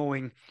of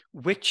knowing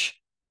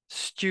which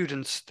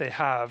students they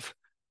have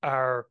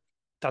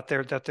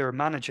that they're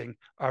managing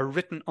are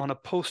written on a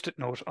post-it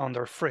note on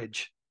their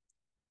fridge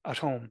at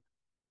home.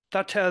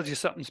 That tells you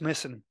something's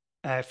missing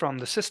from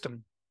the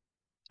system.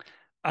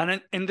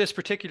 And in this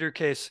particular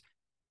case,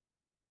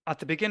 at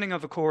the beginning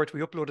of a cohort,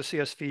 we upload a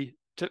CSV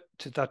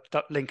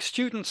that links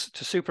students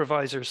to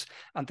supervisors.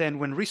 And then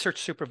when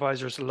research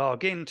supervisors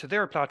log into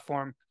their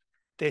platform,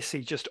 they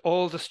see just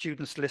all the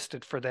students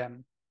listed for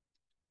them.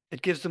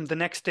 It gives them the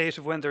next date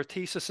of when their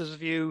thesis is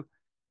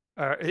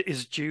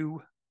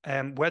due,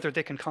 whether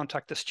they can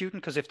contact the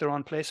student, because if they're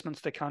on placements,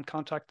 they can't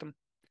contact them.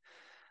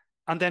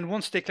 And then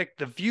once they click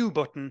the view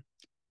button,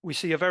 we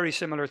see a very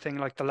similar thing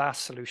like the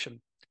last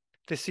solution.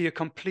 They see a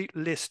complete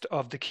list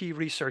of the key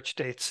research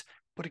dates,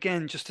 but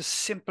again, just a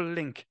simple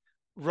link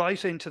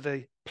right into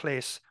the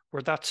place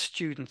where that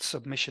student's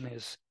submission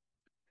is.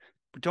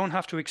 We don't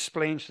have to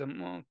explain to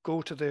them,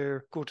 go to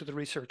the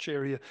research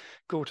area,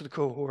 go to the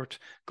cohort,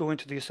 go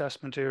into the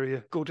assessment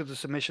area, go to the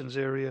submissions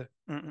area.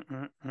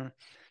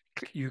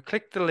 You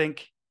click the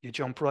link, you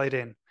jump right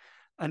in.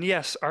 And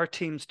yes, our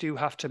teams do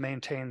have to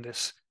maintain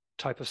this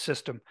type of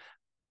system,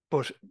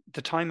 but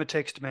the time it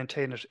takes to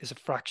maintain it is a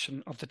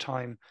fraction of the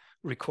time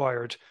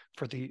required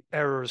for the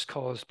errors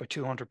caused by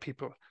 200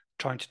 people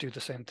trying to do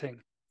the same thing.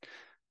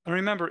 And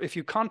remember, if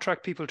you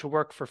contract people to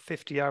work for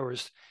 50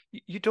 hours,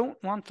 you don't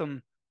want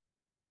them,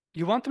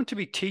 you want them to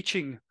be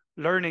teaching,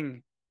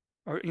 learning,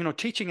 or,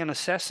 teaching and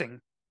assessing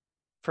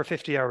for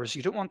 50 hours.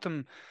 You don't want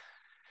them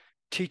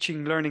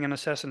teaching, learning, and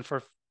assessing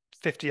for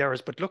 50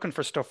 hours, but looking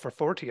for stuff for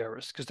 40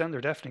 hours, because then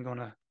they're definitely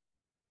going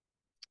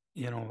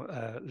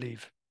to,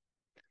 leave.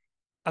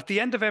 At the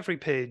end of every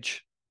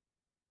page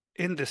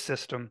in this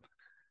system,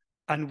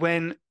 and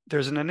when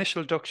there's an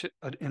initial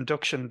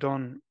induction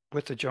done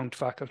with adjunct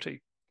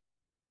faculty,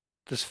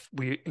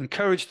 we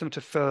encourage them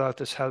to fill out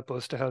this help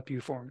us to help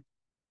you form.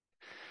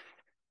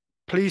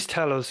 Please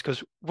tell us,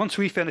 because once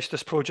we finish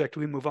this project,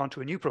 we move on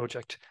to a new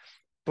project.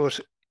 But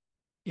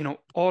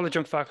all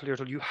adjunct faculty are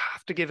told, you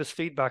have to give us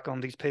feedback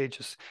on these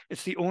pages.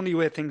 It's the only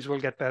way things will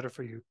get better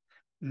for you.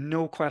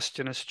 No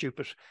question is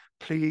stupid.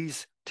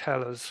 Please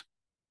tell us,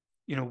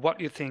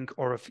 what you think,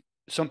 or if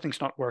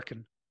something's not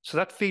working. So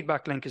that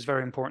feedback link is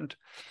very important.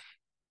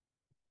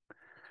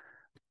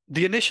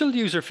 The initial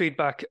user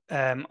feedback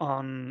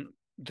on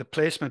the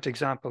placement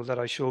example that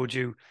I showed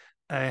you,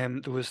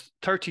 there was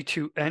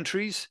 32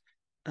 entries,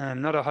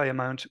 not a high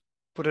amount,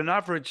 but an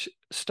average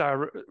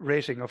star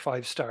rating of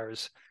 5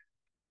 stars.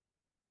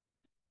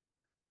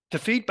 The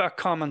feedback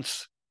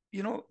comments,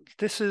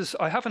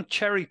 I haven't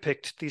cherry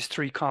picked these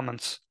 3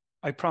 comments.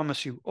 I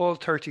promise you, all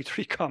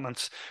 33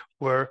 comments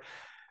were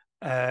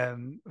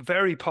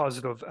very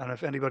positive, and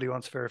if anybody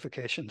wants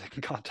verification, they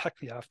can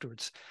contact me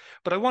afterwards.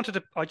 But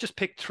I just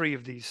picked 3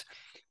 of these.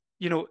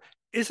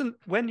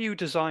 When you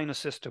design a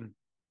system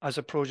as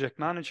a project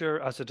manager,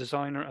 as a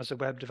designer, as a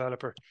web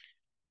developer,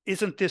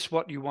 isn't this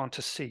what you want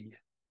to see?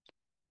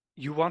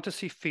 You want to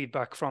see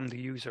feedback from the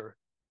user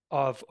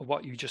of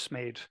what you just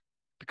made,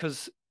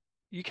 because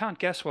you can't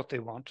guess what they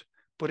want.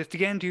 But if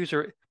the end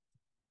user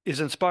is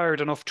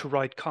inspired enough to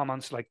write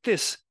comments like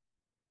this,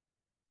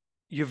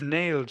 you've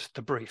nailed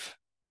the brief.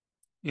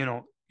 You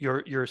know,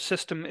 your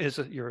system is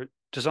your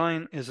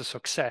design is a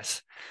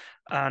success.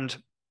 And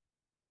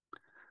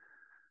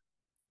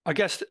I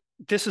guess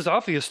this is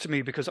obvious to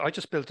me because I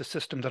just built a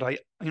system that I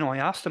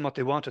asked them what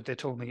they wanted, they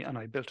told me, and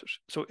I built it.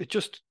 So it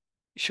just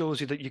shows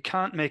you that you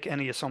can't make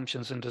any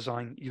assumptions in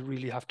design. You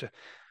really have to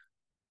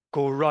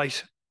go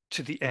right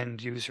to the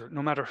end user,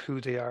 no matter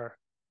who they are.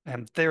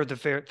 And they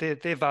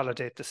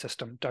validate the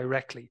system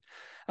directly,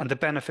 and the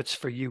benefits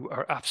for you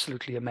are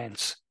absolutely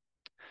immense.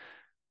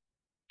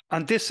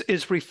 And this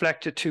is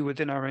reflected too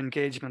within our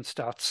engagement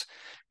stats.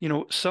 You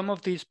know, some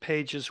of these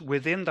pages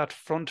within that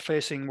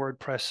front-facing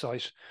WordPress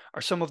site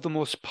are some of the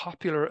most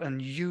popular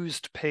and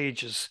used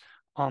pages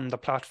on the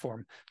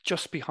platform,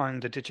 just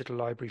behind the digital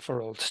library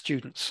for all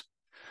students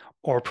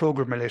or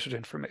program-related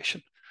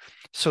information.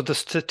 So the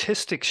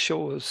statistics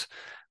shows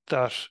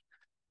that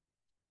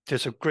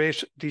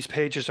these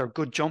pages are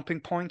good jumping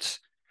points.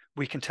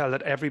 We can tell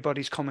that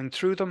everybody's coming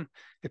through them.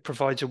 It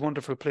provides a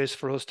wonderful place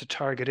for us to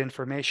target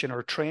information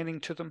or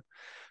training to them.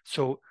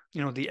 So,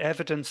 you know, the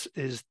evidence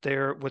is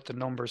there with the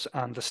numbers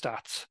and the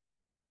stats.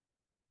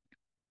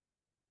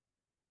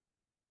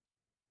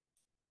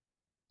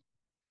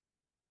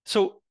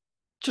 So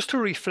just to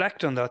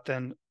reflect on that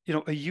then, you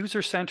know, a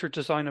user-centered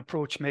design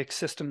approach makes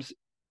systems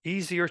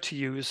easier to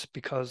use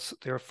because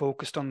they're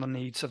focused on the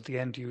needs of the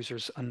end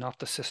users and not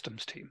the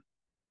systems team.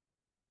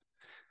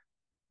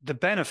 The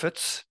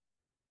benefits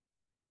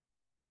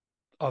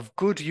of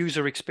good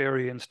user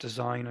experience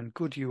design and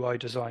good UI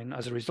design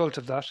as a result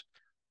of that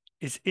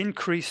is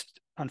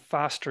increased and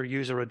faster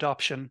user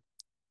adoption,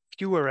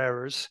 fewer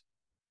errors,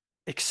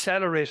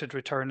 accelerated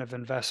return of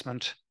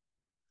investment,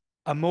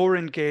 a more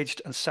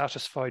engaged and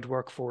satisfied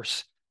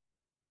workforce,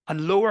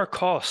 and lower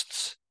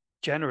costs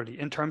generally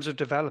in terms of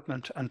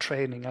development and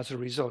training as a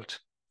result.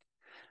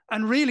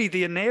 And really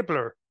the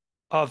enabler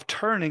of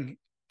turning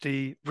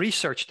the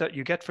research that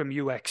you get from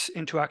UX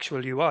into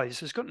actual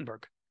UIs is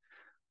Gutenberg.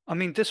 I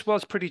mean, this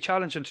was pretty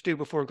challenging to do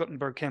before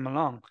Gutenberg came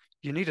along.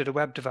 You needed a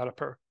web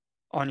developer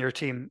on your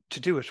team to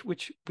do it,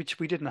 which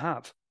we didn't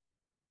have.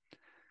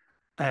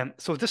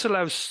 So this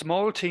allows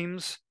small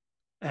teams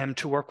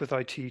to work with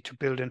IT to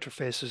build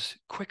interfaces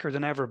quicker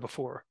than ever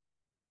before.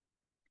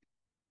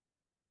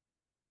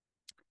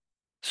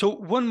 So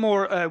one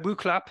more Woo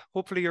clap.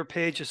 Hopefully your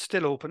page is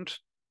still opened.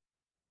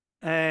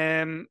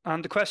 And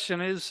the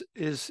question is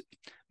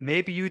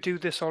maybe you do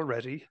this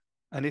already.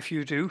 And if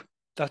you do,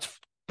 that's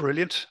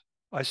brilliant.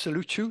 I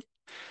salute you.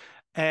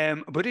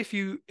 But if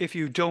you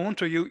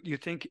don't, or you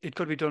think it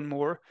could be done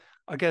more,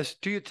 I guess,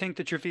 do you think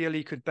that your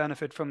VLE could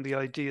benefit from the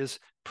ideas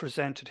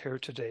presented here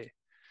today?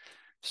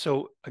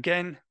 So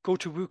again, go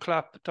to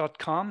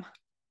wooclap.com,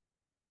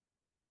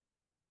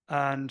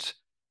 and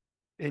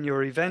in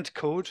your event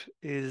code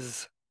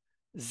is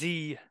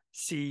ZCQQKO,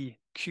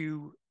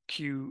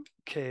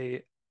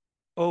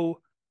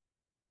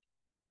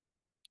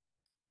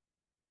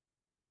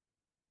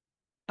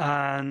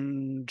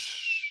 and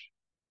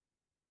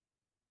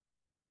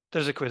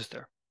there's a quiz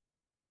there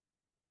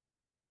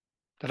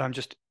that I'm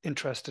just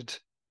interested.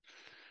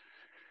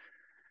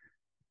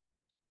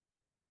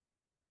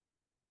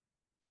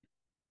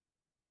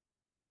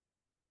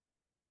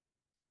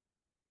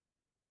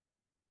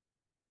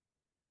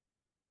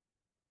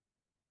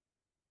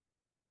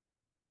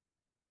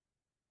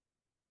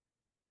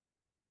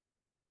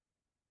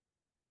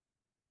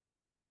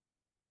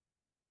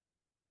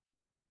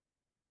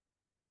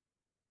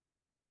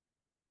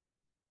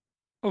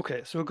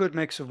 Okay, so a good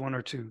mix of one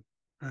or two.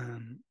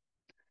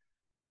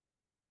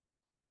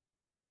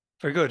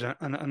 Very good,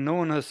 and no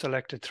one has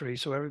selected 3,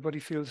 so everybody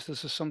feels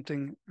this is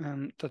something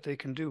that they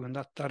can do, and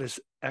that is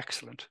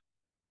excellent.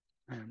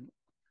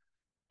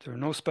 There are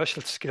no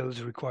special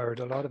skills required.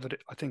 A lot of it,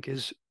 I think,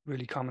 is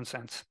really common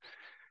sense.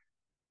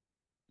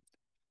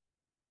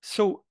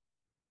 So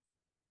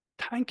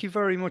thank you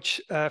very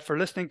much for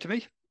listening to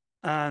me,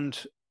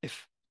 and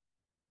if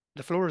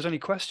the floor has any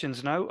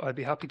questions now, I'd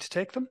be happy to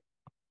take them.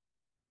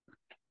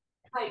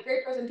 Hi,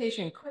 great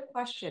presentation. Quick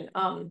question.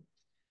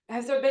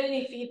 Has there been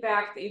any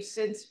feedback that you've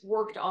since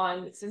worked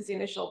on since the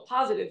initial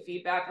positive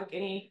feedback, like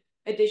any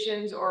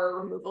additions or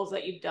removals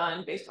that you've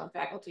done based on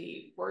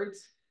faculty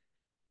words?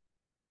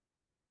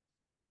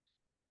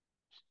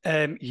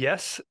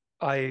 Yes,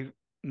 I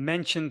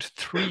mentioned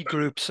 3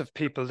 groups of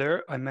people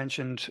there. I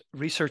mentioned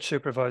research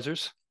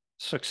supervisors,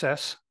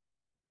 success,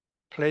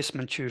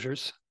 placement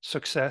tutors,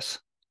 success,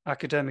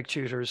 academic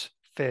tutors,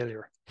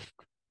 failure.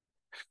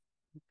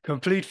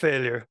 Complete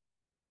failure.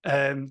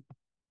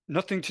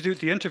 Nothing to do.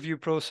 The interview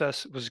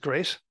process was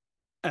great.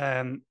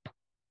 The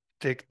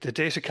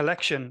data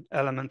collection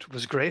element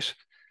was great,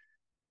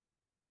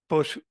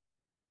 but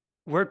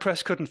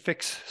WordPress couldn't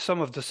fix some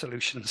of the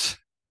solutions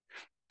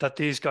that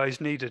these guys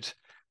needed,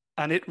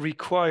 and it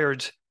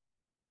required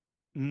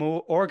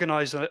more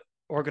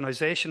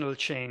organizational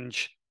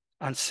change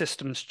and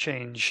systems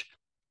change.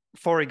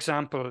 For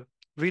example,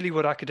 really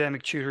what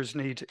academic tutors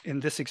need in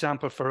this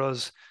example for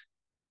us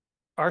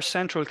Our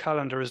central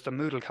calendar is the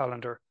Moodle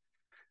calendar.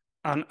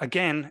 And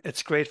again,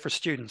 it's great for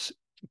students,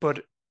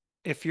 but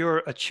if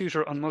you're a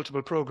tutor on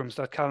multiple programs,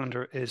 that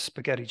calendar is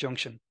spaghetti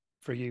junction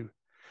for you.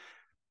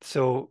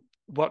 So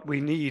what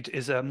we need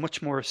is a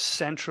much more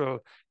central,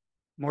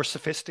 more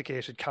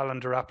sophisticated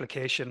calendar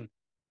application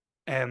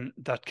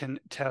that can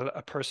tell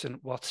a person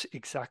what's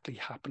exactly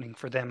happening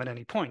for them at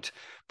any point.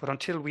 But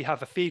until we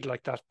have a feed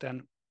like that,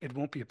 then it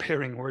won't be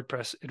appearing in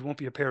WordPress. It won't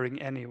be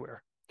appearing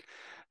anywhere.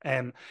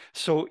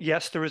 So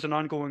yes, there is an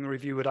ongoing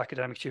review with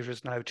academic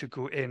tutors now to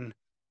go in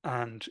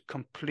and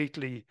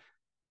completely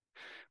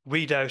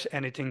weed out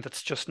anything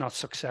that's just not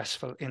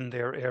successful in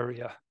their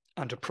area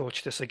and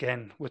approach this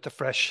again with a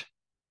fresh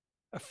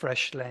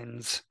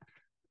lens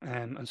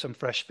and some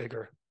fresh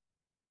vigor.